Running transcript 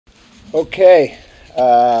Okay.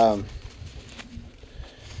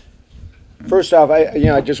 First off,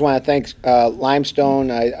 I just want to thank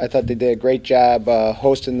Limestone. I thought they did a great job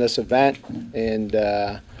hosting this event, and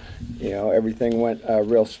everything went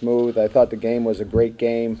real smooth. I thought the game was a great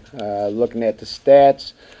game. Looking at the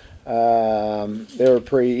stats, they were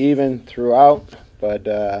pretty even throughout, but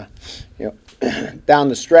down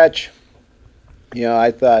the stretch,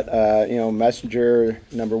 I thought Messenger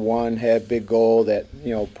 #1 had a big goal that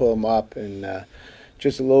pull them up, and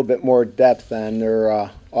just a little bit more depth on their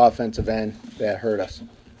offensive end that hurt us.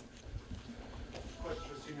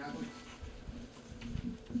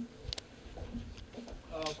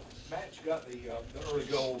 Matt, you got the early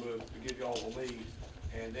goal to give you all the lead,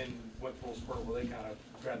 and then went for a spurt where they kind of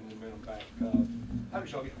grabbed the momentum back. How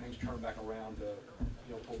did y'all get things turned back around to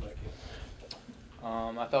pull back in?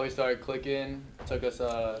 I thought we started clicking. Took us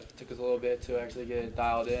a little bit to actually get it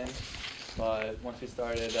dialed in, but once we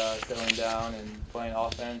started settling down and playing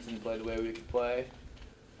offense and play the way we could play,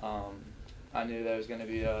 I knew there was going to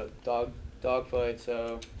be a dog fight.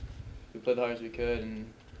 So we played the hard as we could, and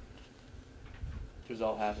the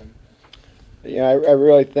result happened. I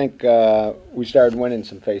really think we started winning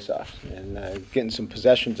some faceoffs and getting some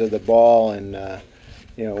possessions of the ball, and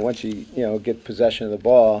once you get possession of the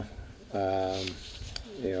ball,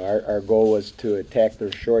 our goal was to attack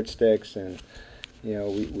their short sticks, and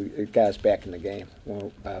it got us back in the game.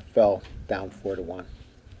 We fell down 4-1.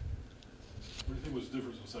 What do you think was the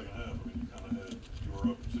difference in the second half? I mean, you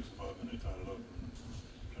were up 6-5, and they tied it up, and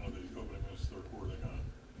kind of the opening minutes, third quarter, they kind of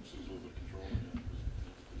lose a little bit of control again.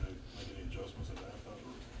 Did they make any adjustments at the halftime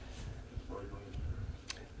or at the break or anything?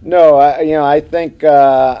 No, I think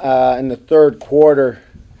in the third quarter,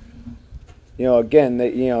 again,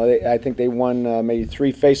 I think they won maybe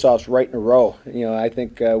 3 faceoffs right in a row. I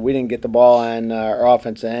think we didn't get the ball on our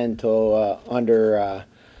offensive end until under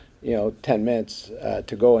 10 minutes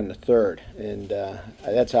to go in the third, and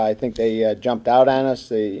that's how I think they jumped out on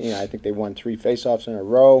us. I think they won 3 faceoffs in a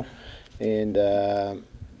row, and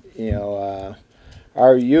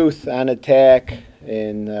our youth on attack,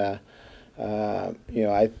 and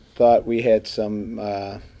I thought we had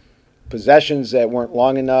some possessions that weren't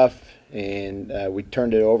long enough, and we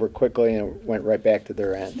turned it over quickly and it went right back to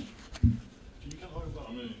their end. Can you kind of talk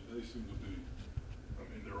about, they seem to be,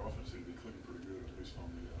 their offense seemed to be clicking pretty good, at least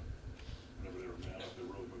on the, whenever they were man up, they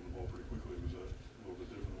were really moving the ball pretty quickly. Was that a little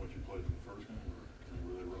bit different than what you played in the first game, or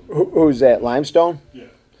were they running? Who's that, Limestone?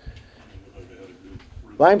 Yeah. Like they had a good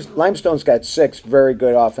Limestone's got 6 very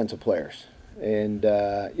good offensive players. And,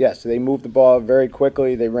 yes, they moved the ball very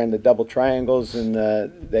quickly. They ran the double triangles, and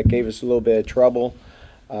that gave us a little bit of trouble.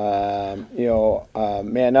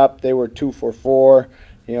 Man up, they were 2 for 4.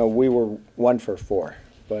 We were 1 for 4.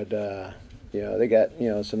 But, they got,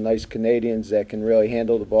 some nice Canadians that can really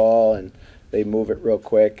handle the ball, and they move it real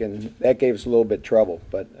quick, and that gave us a little bit of trouble.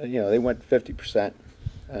 But, they went 50%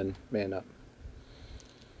 on man up.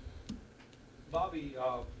 Bobby,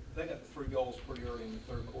 they got the 3 goals pretty early in the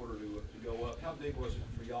third quarter to go up. How big was it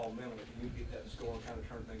for y'all mentally? Can you get that score and kind of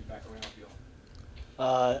turn things back around for y'all?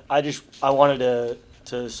 I wanted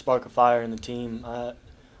to spark a fire in the team. I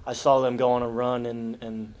saw them go on a run,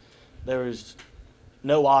 and there was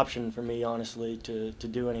no option for me, honestly, to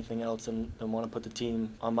do anything else than want to put the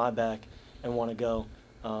team on my back and want to go.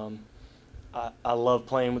 I love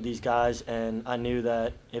playing with these guys, and I knew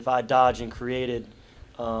that if I dodged and created,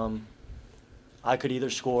 I could either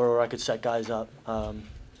score or I could set guys up.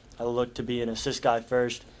 I looked to be an assist guy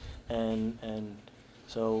first, and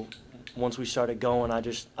so once we started going,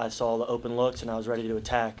 I saw the open looks and I was ready to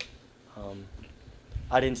attack.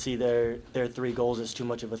 I didn't see their 3 goals as too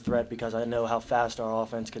much of a threat because I know how fast our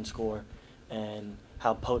offense can score and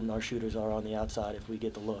how potent our shooters are on the outside if we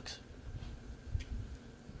get the looks.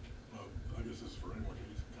 I guess this is for anyone. Can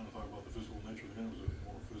you kind of talk about the physical nature of the game? Was it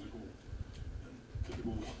more physical than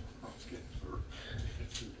typical Lacrosse games?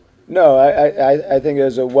 No, I think it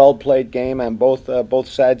was a well-played game on both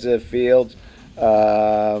sides of the field.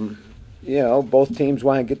 Both teams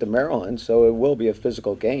want to get to Maryland, so it will be a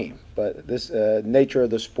physical game. But this nature of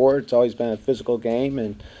the sport, it's always been a physical game,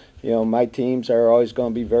 and my teams are always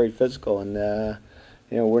going to be very physical, and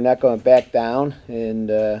we're not going to back down. And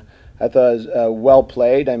I thought it was well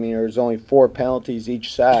played. There was only 4 penalties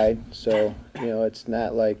each side, so it's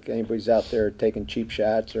not like anybody's out there taking cheap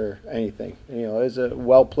shots or anything. It was a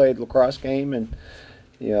well played lacrosse game, and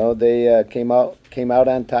they came out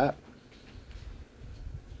on top.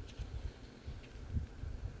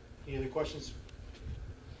 Any other questions?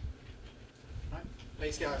 All right.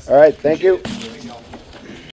 Thanks, guys. All right, thank you.